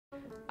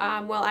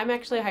Well, I'm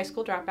actually a high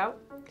school dropout,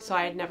 so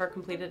I had never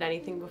completed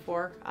anything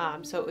before,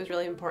 so it was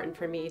really important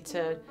for me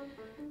to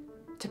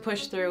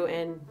push through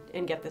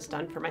and get this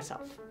done for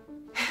myself.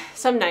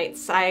 Some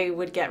nights I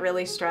would get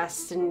really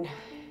stressed and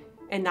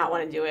not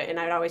want to do it, and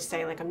I'd always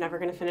say, like, I'm never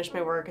going to finish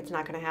my work, it's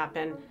not going to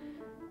happen.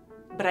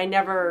 But I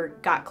never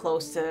got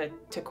close to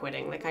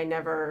quitting. Like, I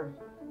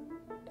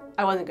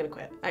wasn't going to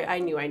quit. I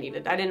knew I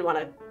didn't want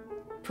to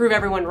prove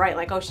everyone right,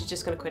 like, oh, she's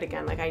just going to quit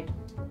again. Like,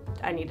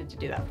 I needed to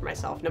do that for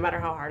myself, no matter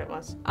how hard it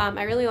was.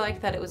 I really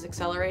liked that it was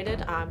accelerated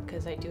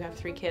because I do have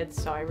 3 kids,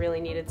 so I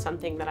really needed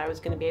something that I was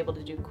going to be able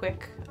to do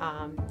quick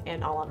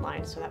and all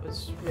online, so that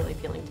was really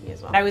appealing to me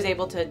as well. I was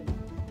able to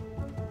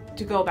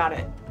go about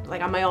it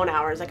like on my own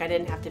hours. Like, I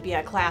didn't have to be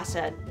at class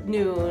at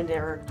noon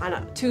or on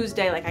a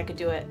Tuesday. Like, I could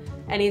do it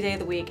any day of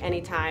the week,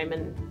 anytime,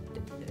 and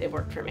it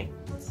worked for me.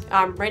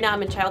 Right now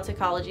I'm in child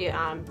psychology.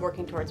 I'm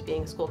working towards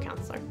being a school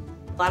counselor.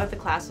 A lot of the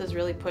classes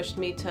really pushed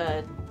me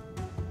to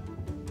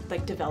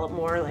like develop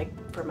more, like,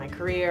 for my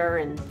career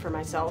and for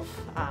myself.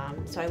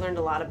 So I learned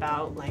a lot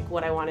about like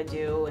what I want to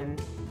do and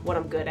what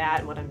I'm good at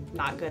and what I'm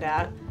not good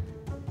at,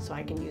 so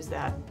I can use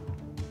that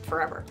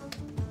forever.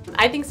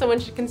 I think someone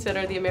should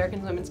consider the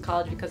American Women's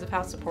College because of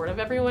how supportive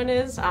everyone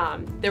is.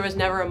 There was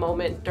never a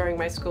moment during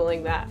my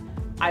schooling that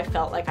I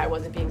felt like I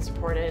wasn't being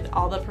supported.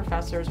 All the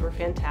professors were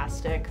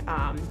fantastic,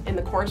 and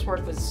the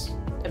coursework was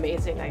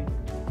amazing. I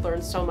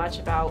learned so much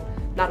about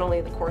not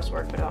only the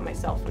coursework, but about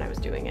myself when I was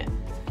doing it.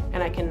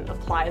 And I can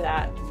apply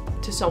that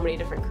to so many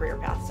different career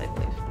paths, I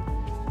believe.